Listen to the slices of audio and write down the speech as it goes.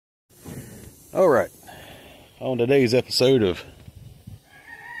Alright, on today's episode of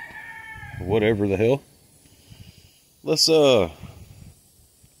whatever the hell, let's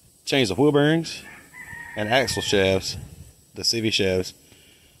change the wheel bearings and axle shafts, the CV shafts,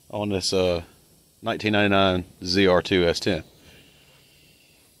 on this 1999 ZR2 S10.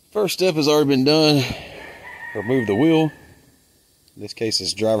 First step has already been done. Remove the wheel. In this case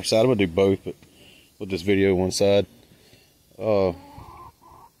it's driver's side. I'm going to do both, but with this video one side.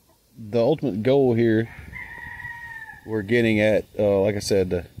 The ultimate goal here, we're getting at, like I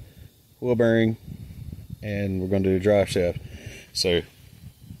said, the wheel bearing, and we're going to do the drive shaft. So,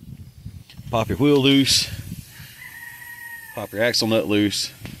 pop your wheel loose, pop your axle nut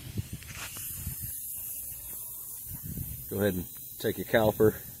loose, go ahead and take your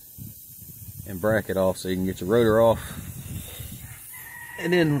caliper and bracket off so you can get your rotor off.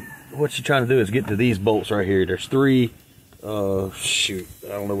 And then what you're trying to do is get to these bolts right here. There's three. Shoot, I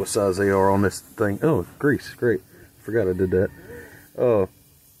don't know what size they are on this thing. Oh, grease, great. Forgot I did that.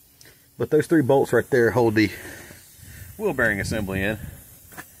 But those three bolts right there hold the wheel bearing assembly in.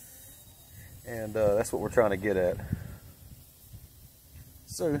 And that's what we're trying to get at.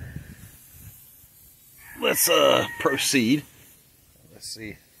 So, let's proceed. Let's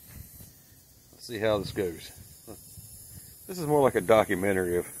see how this goes. This is more like a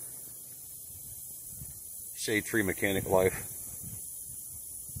documentary of shade tree mechanic life.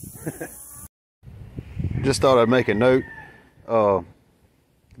 Just thought I'd make a note.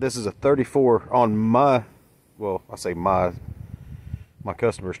 This is a 34 on my, well, I say my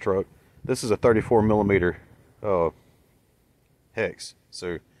customer's truck. This is a 34 millimeter hex.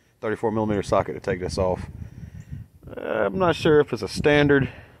 So 34 millimeter socket to take this off. I'm not sure if it's a standard.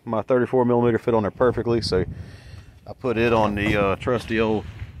 My 34 millimeter fit on there perfectly, so I put it on the trusty old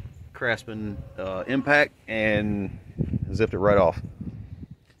Craftsman impact and zipped it right off.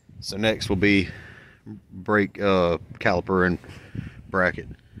 So next will be brake caliper and bracket.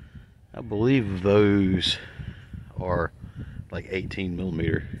 I believe those are like 18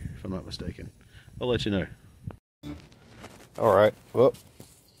 millimeter, if I'm not mistaken. I'll let you know. Alright, well,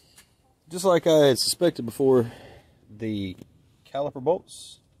 just like I had suspected before, the caliper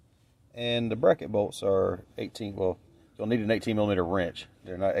bolts and the bracket bolts are 18, well, you'll need an 18 millimeter wrench.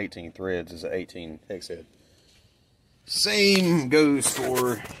 They're not 18 threads, it's an 18 hex head. Same goes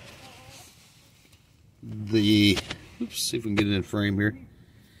for the, oops, see if we can get it in frame here.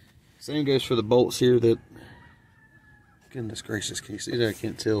 Same goes for the bolts here that, goodness gracious, can you see that? I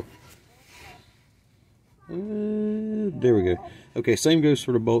can't tell. There we go. Okay, same goes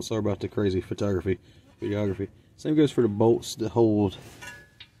for the bolts. Sorry about the crazy videography. Same goes for the bolts that hold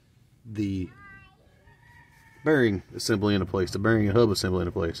the bearing assembly into place, the bearing and hub assembly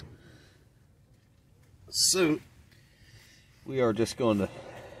into place. So we are just going to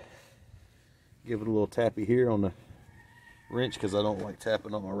give it a little tappy here on the wrench because I don't like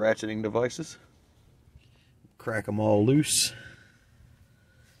tapping on my ratcheting devices. Crack them all loose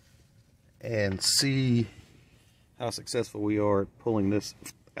and see how successful we are at pulling this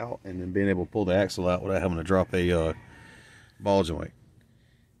out and then being able to pull the axle out without having to drop a ball joint.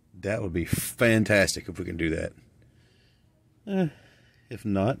 That would be fantastic if we can do that. If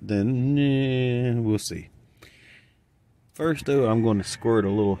not, then we'll see. First though, I'm going to squirt a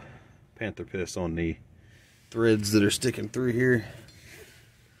little panther piss on the threads that are sticking through here.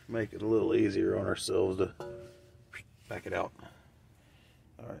 Make it a little easier on ourselves to back it out.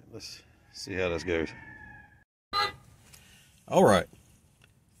 Alright, let's see how this goes. Alright,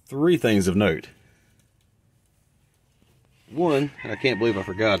 three things of note. One, I can't believe I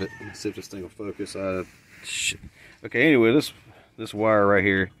forgot it. Let's see if this thing will focus. Okay, anyway, this wire right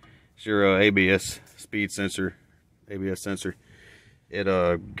here is your ABS speed sensor, ABS sensor. It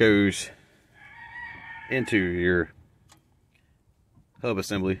goes into your hub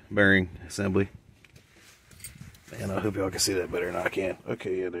assembly, bearing assembly. Man, I hope y'all can see that better than I can.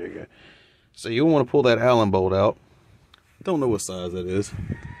 Okay, yeah, there you go. So you'll want to pull that Allen bolt out. Don't know what size that is.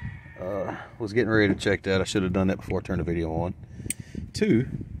 Was getting ready to check that. I should have done that before I turned the video on. Two,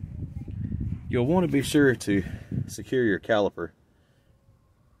 you'll want to be sure to secure your caliper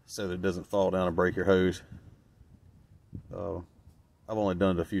so that it doesn't fall down and break your hose. I've only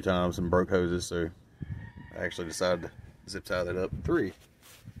done it a few times and broke hoses, so I actually decided to zip tie that up. Three,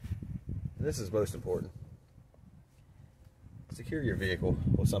 and this is most important, secure your vehicle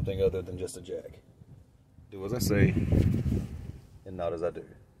with something other than just a jack. Do as I say and not as I do.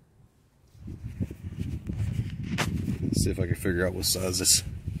 Let's see if I can figure out what size this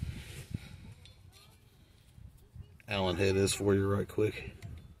Allen head is for you right quick.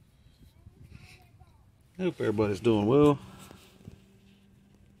 Hope everybody's doing well.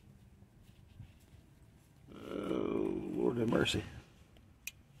 Lord have mercy.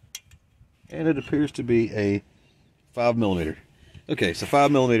 And it appears to be a 5mm. Okay, so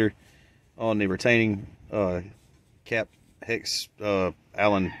 5mm on the retaining cap hex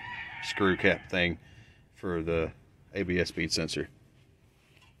Allen screw cap thing for the ABS speed sensor.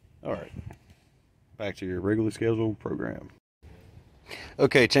 Alright, back to your regularly scheduled program.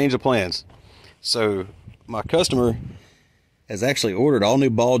 Okay, change of plans. So my customer has actually ordered all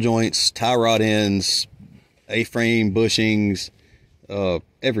new ball joints, tie rod ends, A-frame bushings,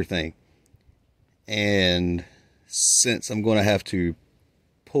 everything. And since I'm going to have to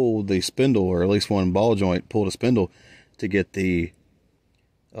pull the spindle, or at least one ball joint, pull the spindle to get the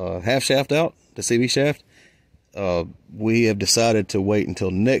half shaft out, the CV shaft, we have decided to wait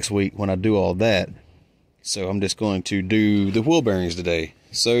until next week when I do all that. So I'm just going to do the wheel bearings today.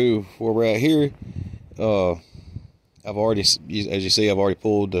 So where we're at here, I've already, as you see, I've already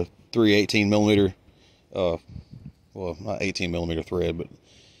pulled the 3 18mm, well, not 18mm thread, but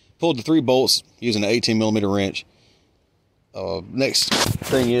pulled the 3 bolts using an 18mm wrench. Next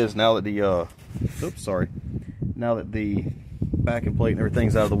thing is, now that the now that the backing plate and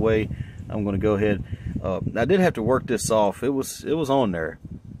everything's out of the way, I'm going to go ahead. I did have to work this off. It was on there.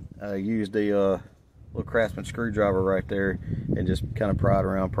 I used a little Craftsman screwdriver right there and just kind of pried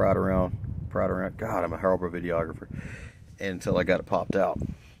around. God, I'm a horrible videographer. Until I got it popped out.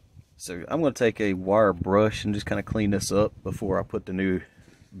 So I'm going to take a wire brush and just kind of clean this up before I put the new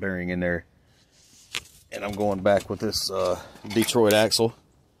bearing in there. And I'm going back with this Detroit axle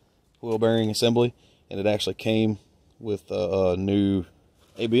wheel bearing assembly, and it actually came with a new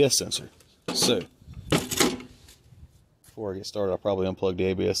ABS sensor. So before I get started, I'll probably unplug the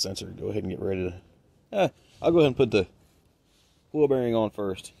ABS sensor and go ahead and get ready to I'll go ahead and put the wheel bearing on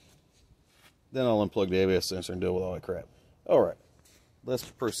first, then I'll unplug the ABS sensor and deal with all that crap. Alright, let's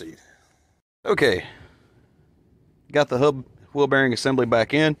proceed. Okay, got the hub wheel bearing assembly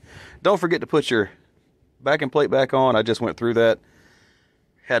back in. Don't forget to put your backing plate back on. I just went through that.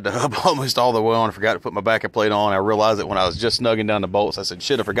 Had the hub almost all the way on. I forgot to put my backing plate on. I realized it when I was just snugging down the bolts. I said,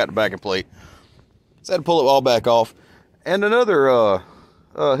 shit, I forgot the backing plate. So I had to pull it all back off. And another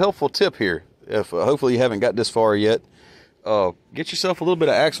helpful tip here, if hopefully you haven't got this far yet, get yourself a little bit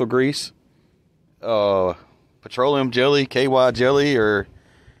of axle grease, petroleum jelly, KY jelly, or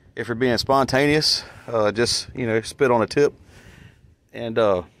if you're being spontaneous, just, you know, spit on a tip. And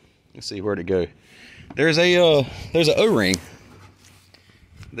let's see, where'd it go? There's an O-ring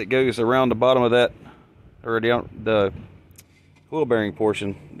that goes around the bottom of that, or the wheel bearing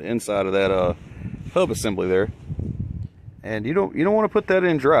portion, the inside of that hub assembly there. And you don't want to put that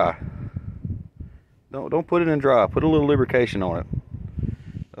in dry. Don't put it in dry. Put a little lubrication on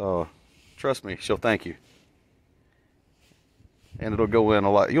it. Trust me, she'll thank you. And it'll go in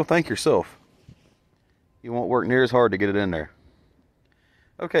a lot. You'll thank yourself. You won't work near as hard to get it in there.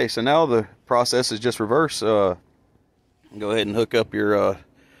 Okay, so now the process is just reverse. Go ahead and hook up your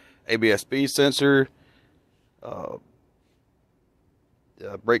ABS speed sensor,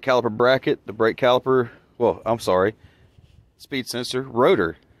 brake caliper bracket, the brake caliper, well, I'm sorry, speed sensor,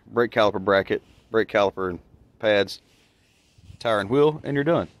 rotor, brake caliper bracket, brake caliper and pads, tire and wheel, and you're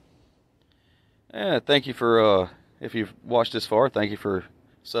done. And thank you for, if you've watched this far, thank you for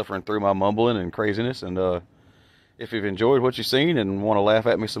suffering through my mumbling and craziness. And if you've enjoyed what you've seen and want to laugh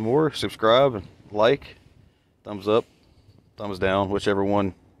at me some more, subscribe and like, thumbs up, thumbs down, whichever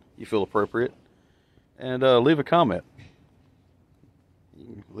one you feel appropriate. And leave a comment. You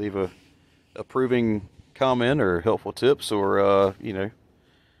can leave a approving comment or helpful tips, or you know,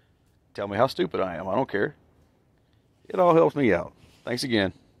 tell me how stupid I am. I don't care. It all helps me out. Thanks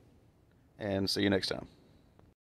again, and see you next time.